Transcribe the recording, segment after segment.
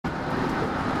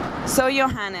So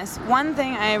Johannes, one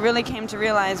thing I really came to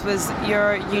realize was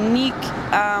your unique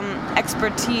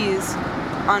expertise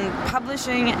on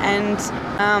publishing, and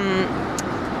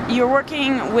you're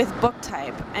working with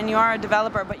Booktype, and you are a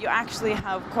developer, but you actually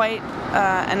have quite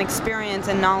an experience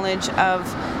and knowledge of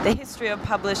the history of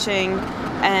publishing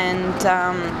and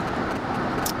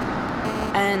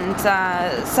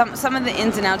some of the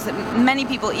ins and outs that many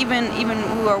people, even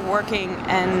who are working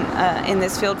and in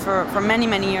this field for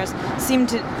many years, seem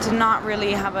to not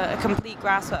really have a complete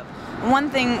grasp of. One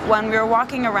thing, when we were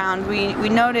walking around, we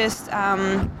noticed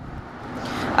an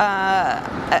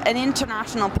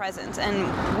international presence, and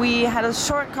we had a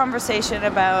short conversation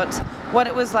about what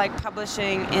it was like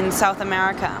publishing in South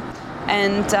America,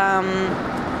 and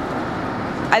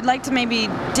I'd like to maybe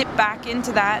dip back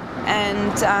into that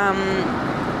and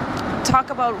talk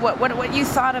about what you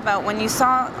thought about when you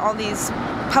saw all these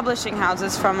publishing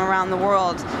houses from around the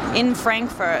world in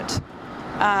Frankfurt,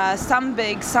 some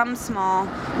big, some small.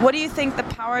 What do you think the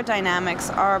power dynamics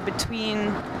are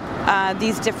between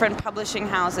these different publishing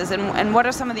houses, and what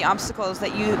are some of the obstacles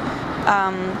that you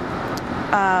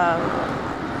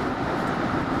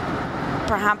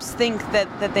perhaps think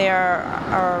that they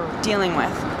are dealing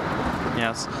with?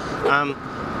 Yes.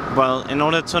 Well, in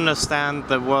order to understand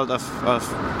the world of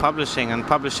publishing and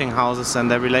publishing houses and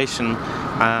their relation,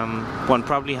 one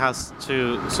probably has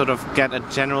to sort of get a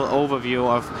general overview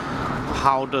of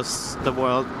how does the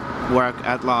world work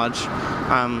at large.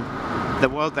 The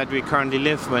world that we currently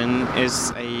live in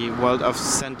is a world of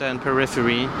center and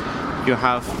periphery. You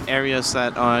have areas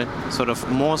that are sort of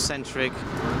more centric,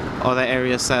 other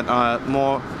areas that are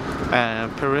more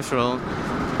peripheral.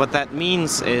 What that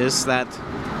means is that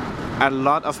a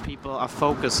lot of people are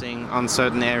focusing on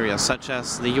certain areas, such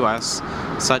as the US,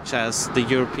 such as the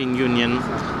European Union,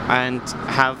 and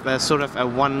have a sort of a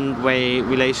one-way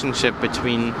relationship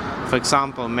between, for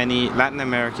example, many Latin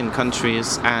American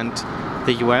countries and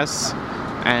the US,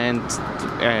 and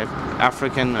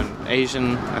African and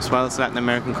Asian, as well as Latin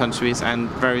American countries, and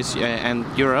various and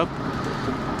Europe.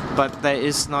 But there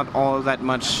is not all that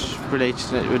much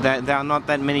relation. There are not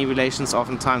that many relations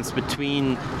oftentimes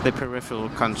between the peripheral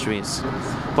countries.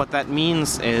 What that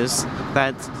means is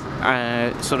that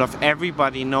sort of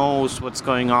everybody knows what's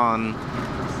going on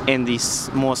in these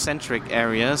more centric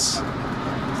areas.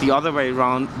 The other way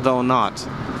around, though not.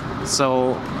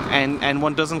 So, and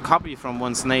one doesn't copy from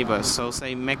one's neighbors. So,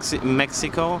 say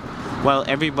Mexico, well,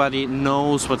 everybody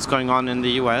knows what's going on in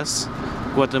the U.S.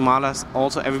 Guatemala,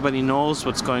 also everybody knows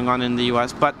what's going on in the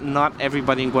US, but not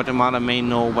everybody in Guatemala may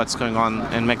know what's going on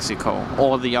in Mexico,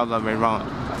 or the other way around.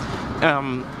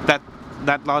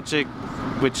 That logic,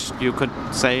 which you could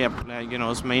say,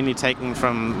 is mainly taken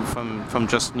from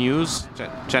just news,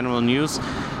 general news,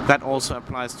 that also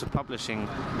applies to publishing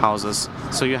houses.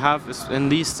 So you have, in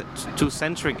these two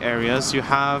centric areas, you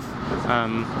have,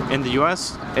 in the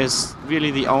US, is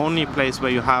really the only place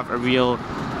where you have a real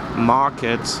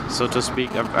market, so to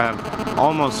speak,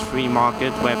 almost free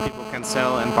market where people can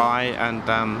sell and buy, and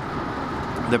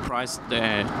the price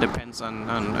depends on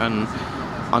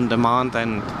demand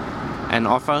and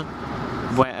offer.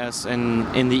 Whereas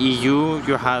in the EU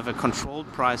you have a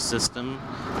controlled price system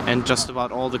in just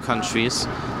about all the countries,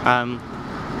 and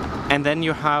then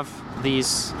you have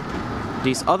these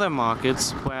other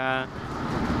markets where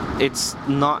it's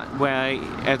not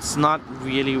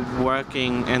really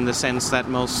working in the sense that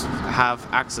most have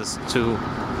access to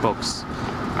books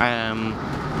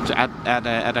at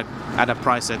a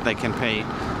price that they can pay,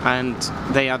 and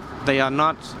they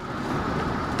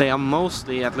are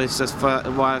mostly, at least as far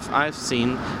as I've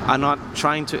seen, are not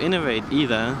trying to innovate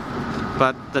either,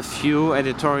 but the few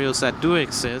editorials that do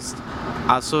exist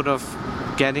are sort of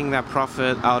getting their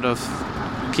profit out of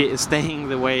staying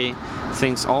the way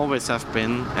things always have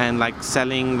been, and like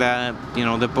selling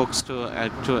the books to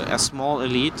a small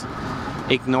elite,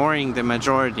 ignoring the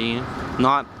majority,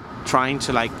 not trying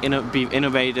to be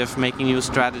innovative, making new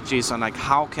strategies on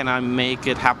how can I make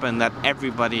it happen that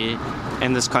everybody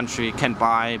in this country can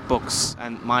buy books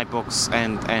and my books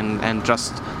and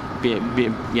just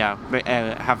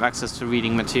have access to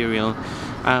reading material.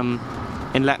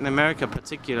 In Latin America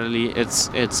particularly,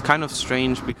 it's kind of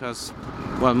strange because,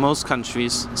 well, most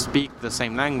countries speak the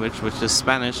same language, which is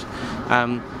Spanish,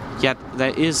 yet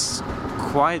there is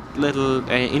quite little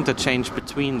interchange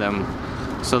between them.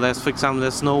 So there's, for example,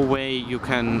 there's no way you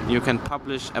can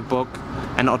publish a book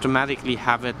and automatically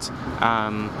have it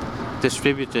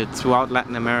distributed throughout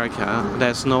Latin America.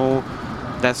 There's no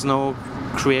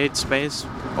CreateSpace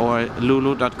or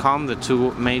Lulu.com, the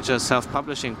two major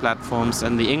self-publishing platforms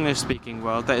in the English-speaking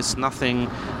world. There is nothing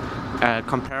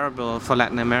comparable for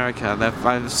Latin America.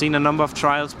 I've seen a number of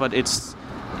trials, but it's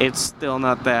still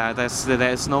not there.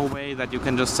 There's no way that you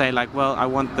can just say like, well, I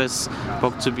want this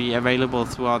book to be available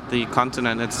throughout the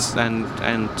continent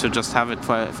and to just have it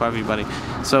for everybody.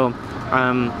 So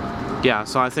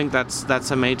so I think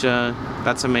that's a major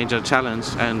challenge,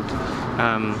 and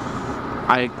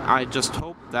I just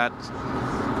hope that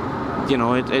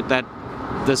that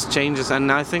this changes.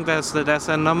 And I think there's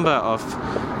a number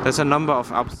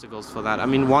of obstacles for that. I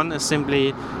mean, one is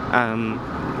simply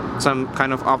some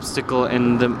kind of obstacle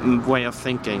in the way of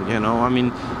thinking, I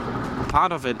mean,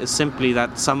 part of it is simply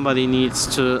that somebody needs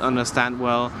to understand,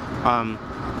 well,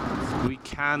 we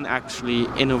can actually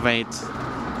innovate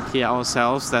here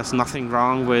ourselves. There's nothing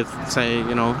wrong with, say,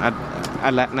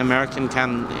 a Latin American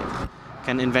can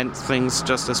invent things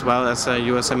just as well as a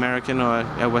US American or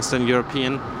a Western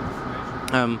European.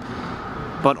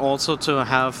 But also to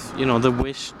have, the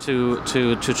wish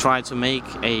to try to make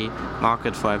a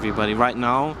market for everybody. Right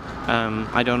now,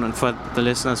 I don't know, for the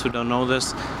listeners who don't know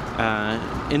this,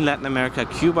 in Latin America,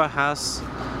 Cuba has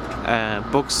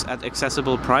books at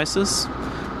accessible prices.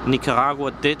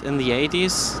 Nicaragua did in the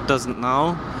 80s, doesn't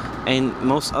now, and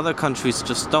most other countries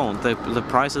just don't. The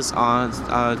prices are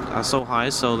so high,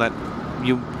 so that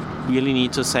you really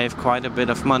need to save quite a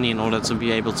bit of money in order to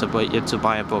be able to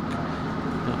buy a book.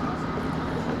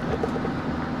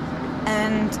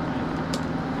 And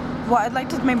I'd like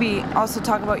to maybe also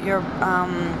talk about your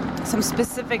some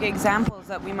specific examples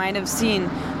that we might have seen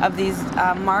of these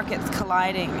markets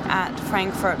colliding at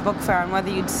Frankfurt Book Fair, and whether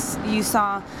you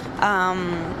saw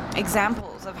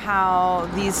examples of how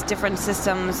these different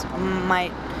systems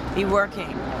might be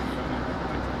working.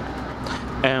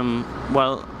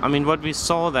 Well, I mean, what we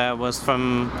saw there was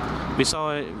we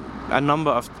saw a number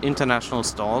of international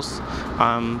stalls.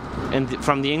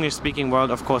 From the English-speaking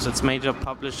world, of course, it's major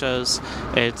publishers.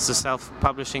 It's the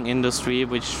self-publishing industry,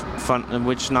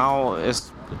 which now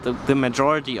is the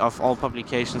majority of all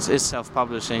publications is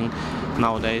self-publishing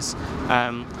nowadays.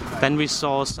 Then we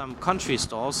saw some country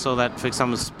stalls, so that, for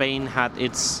example, Spain had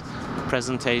its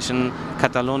presentation,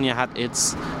 Catalonia had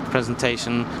its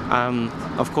presentation.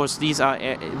 Of course, these are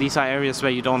areas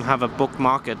where you don't have a book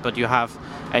market, but you have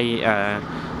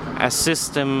a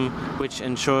system which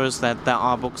ensures that there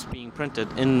are books being printed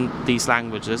in these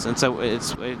languages, and so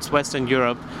it's Western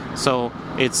Europe. So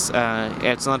it's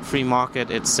not free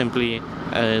market. It's simply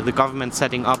the government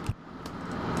setting up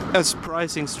a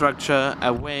pricing structure,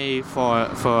 a way for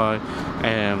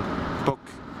book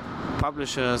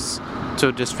publishers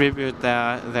to distribute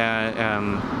their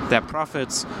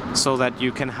profits, so that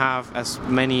you can have as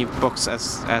many books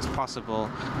as possible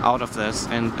out of this,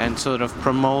 and sort of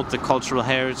promote the cultural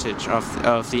heritage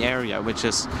of the area, which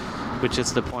is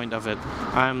the point of it.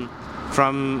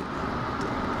 From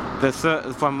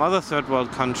other third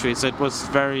world countries,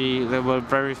 there were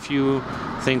very few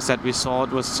things that we saw.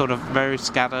 It was sort of very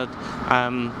scattered.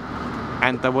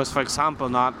 And there was, for example,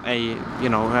 not a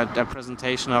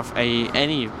presentation of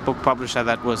any book publisher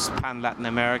that was pan-Latin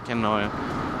American or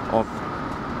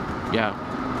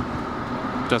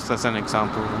just as an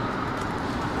example.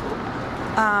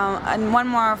 And one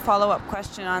more follow-up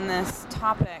question on this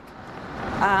topic.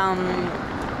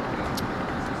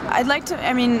 I'd like to,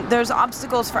 there's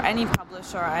obstacles for any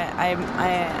publisher, I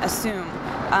assume.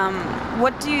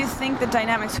 What do you think the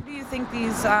dynamics, who do you think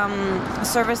these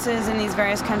services in these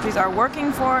various countries are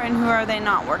working for, and who are they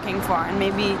not working for? And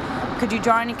maybe could you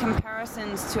draw any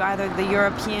comparisons to either the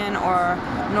European or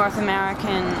North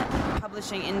American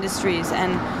publishing industries?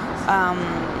 And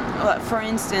for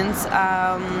instance,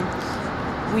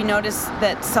 we noticed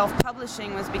that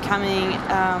self-publishing was becoming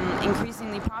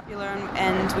increasingly popular,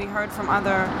 and we heard from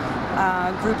other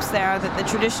groups there that the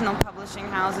traditional publishing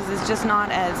houses is just not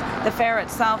as, the fair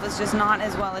itself is just not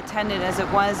as well attended as it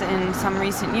was in some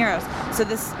recent years. So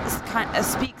this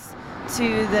speaks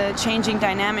to the changing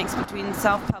dynamics between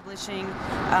self-publishing,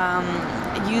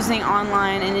 using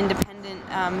online and independent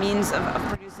means of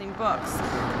producing books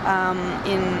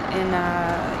in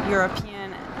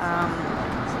European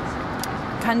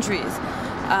countries.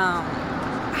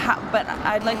 But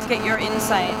I'd like to get your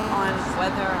insight on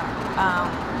whether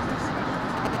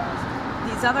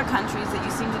these other countries that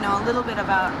you seem to know a little bit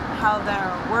about how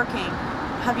they're working,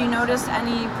 have you noticed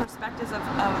any perspectives of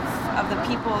the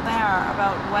people there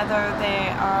about whether they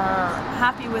are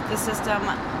happy with the system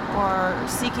or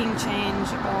seeking change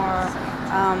or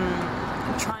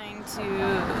trying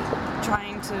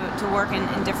to work in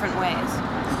different ways?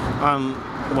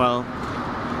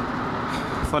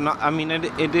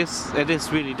 It is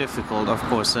really difficult, of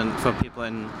course, and for people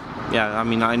in,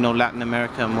 I know Latin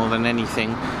America more than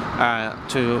anything.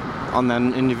 on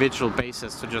an individual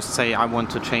basis to just say I want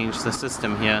to change the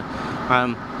system here.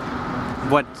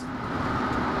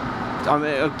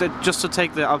 Just to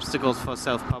take the obstacles for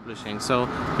self-publishing. So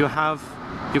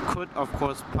you could of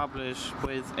course publish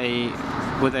with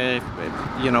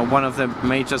one of the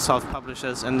major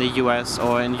self-publishers in the US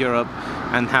or in Europe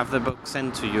and have the book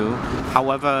sent to you.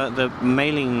 However, the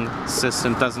mailing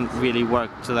system doesn't really work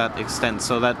to that extent,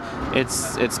 so that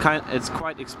it's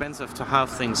quite expensive to have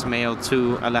things mailed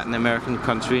to a Latin American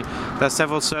country. There are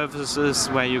several services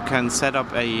where you can set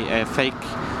up a fake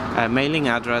mailing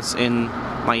address in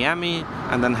Miami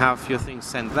and then have your things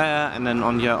sent there, and then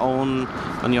on your own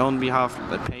behalf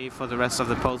pay for the rest of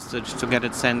the postage to get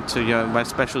it sent to by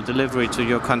special delivery to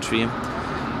your country.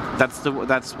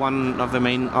 That's one of the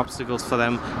main obstacles for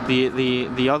them.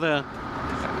 The other,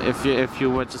 if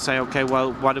you were to say, okay,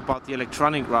 well, what about the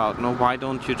electronic route? No, why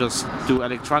don't you just do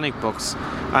electronic books?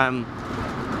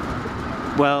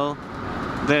 Well,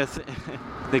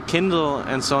 the Kindle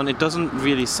and so on, it doesn't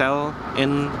really sell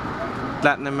in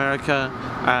Latin America,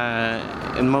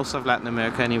 in most of Latin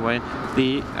America anyway.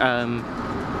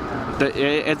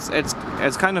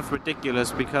 It's kind of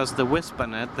ridiculous because the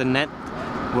WhisperNet, the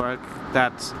network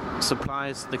that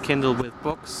supplies the Kindle with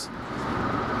books,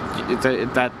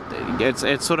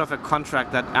 it's sort of a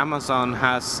contract that Amazon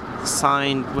has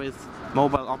signed with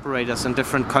mobile operators in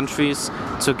different countries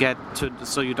so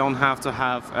you don't have to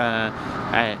have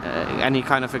any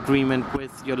kind of agreement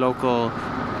with your local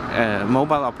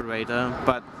mobile operator,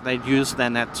 but they use their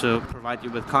net to provide you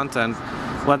with content.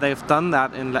 Well, they've done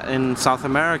that in South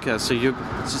America, so you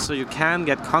can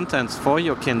get contents for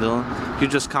your Kindle, you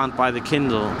just can't buy the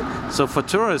Kindle. So for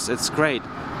tourists it's great,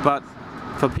 but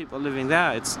for people living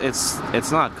there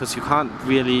it's not, because you can't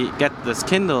really get this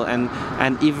Kindle, and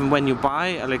even when you buy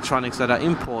electronics that are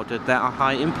imported, there are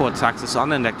high import taxes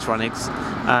on electronics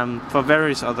for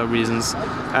various other reasons.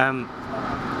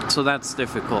 So that's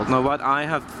difficult. Now, what I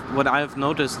have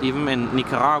noticed, even in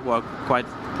Nicaragua, quite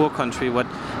poor country, what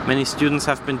many students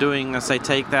have been doing is they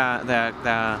take their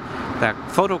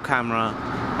photo camera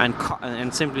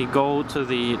and simply go to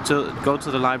the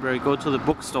library, go to the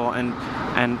bookstore, and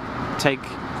take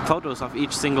photos of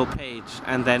each single page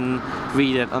and then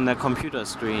read it on their computer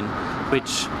screen,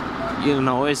 which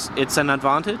it's an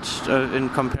advantage in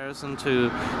comparison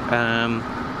to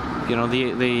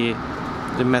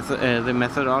the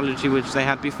methodology which they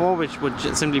had before, which would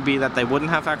simply be that they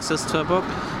wouldn't have access to a book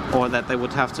or that they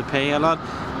would have to pay a lot.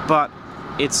 But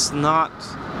it's not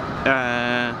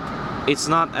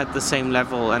at the same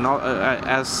level and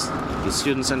as the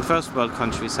students in first world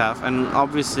countries have. And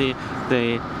obviously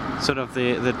the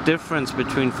difference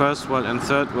between first world and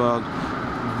third world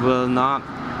will not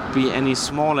be any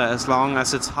smaller as long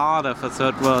as it's harder for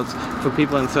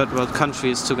people in third world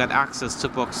countries to get access to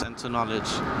books and to knowledge.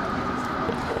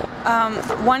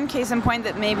 One case in point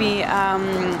that maybe I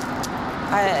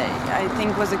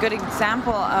think was a good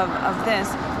example of this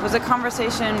was a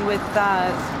conversation with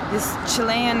this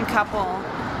Chilean couple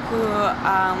who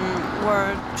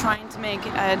were trying to make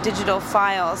digital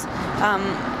files.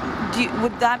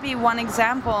 Would that be one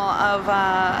example of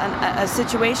a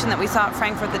situation that we saw at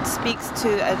Frankfurt that speaks to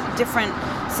a different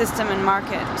system and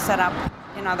market set up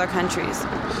in other countries?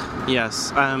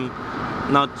 Yes.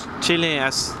 Now, Chile,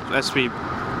 as we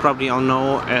probably all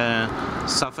know,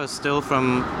 suffers still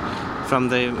from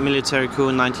the military coup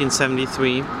in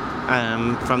 1973,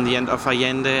 from the end of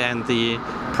Allende and the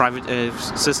private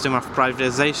system of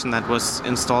privatization that was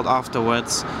installed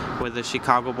afterwards with the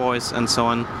Chicago Boys and so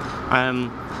on. And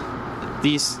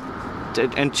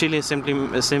Chile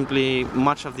simply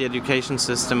much of the education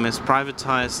system is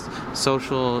privatized.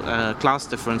 Social class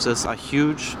differences are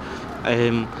huge,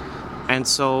 and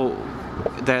so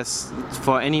there's,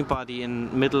 for anybody in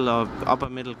middle or upper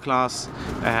middle class,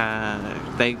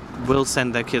 they will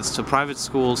send their kids to private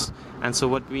schools. And so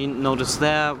what we noticed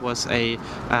there was it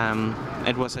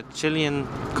was a Chilean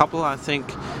couple, I think,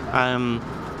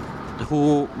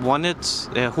 who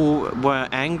were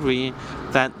angry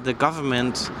that the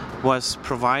government was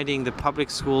providing the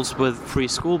public schools with free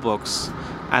school books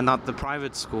and not the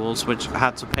private schools, which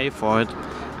had to pay for it.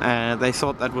 They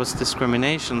thought that was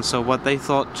discrimination. So what they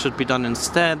thought should be done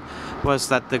instead was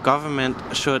that the government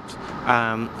should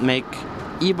make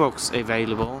ebooks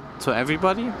available to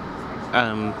everybody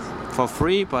for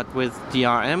free, but with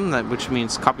DRM, which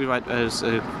means copyright. There's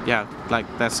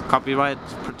copyright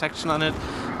protection on it,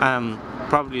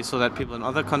 probably so that people in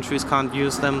other countries can't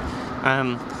use them.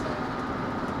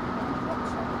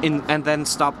 And then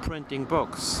stop printing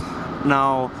books.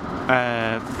 Now,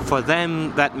 for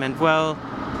them, that meant,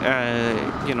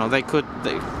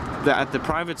 at the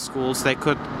private schools they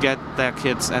could get their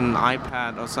kids an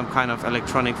iPad or some kind of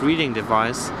electronic reading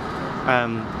device.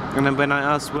 And then when I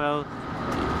asked, well,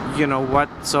 you know what,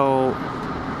 so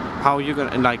how are you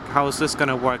gonna, like, how is this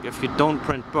gonna work if you don't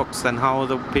print books? Then how are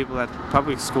the people at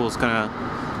public schools gonna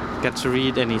get to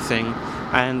read anything?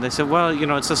 And they said, well, you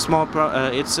know, it's a small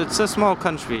it's a small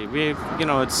country. We're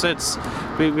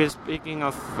speaking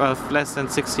of less than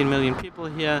 16 million people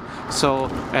here, so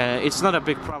it's not a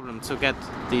big problem to get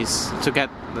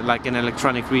like an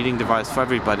electronic reading device for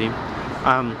everybody.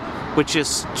 Which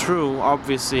is true.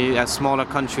 Obviously, a smaller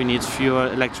country needs fewer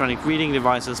electronic reading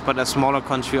devices, but a smaller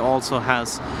country also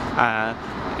has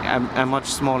a much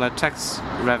smaller tax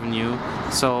revenue.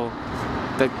 So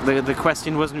the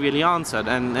question wasn't really answered,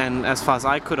 and as far as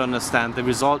I could understand, the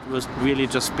result was really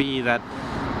just be that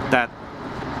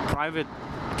private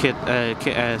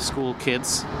school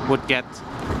kids would get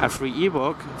a free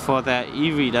ebook for their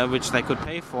e-reader, which they could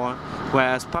pay for,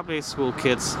 whereas public school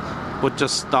kids would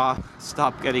just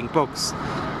stop getting books.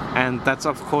 And that's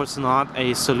of course not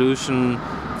a solution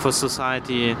for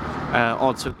society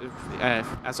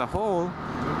as a whole,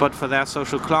 but for their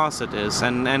social class it is.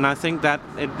 And I think that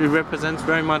it represents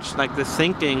very much like the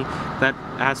thinking that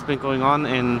has been going on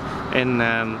in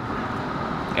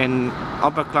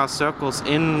upper class circles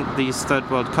in these third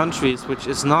world countries, which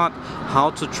is not how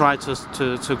to try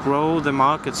to grow the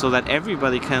market so that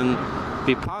everybody can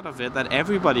be part of it, that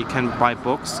everybody can buy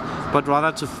books, but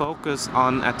rather to focus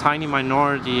on a tiny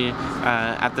minority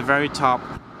at the very top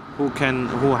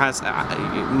who has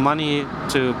money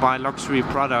to buy luxury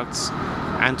products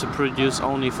and to produce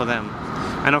only for them.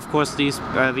 And of course these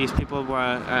people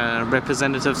were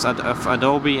representatives of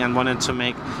Adobe and wanted to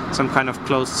make some kind of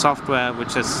closed software,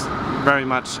 which is very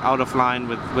much out of line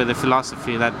with the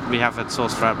philosophy that we have at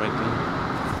Source Fabric.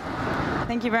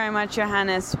 Thank you very much,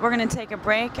 Johannes. We're going to take a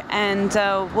break, and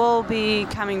we'll be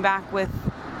coming back with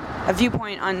a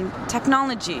viewpoint on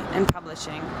technology and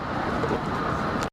publishing.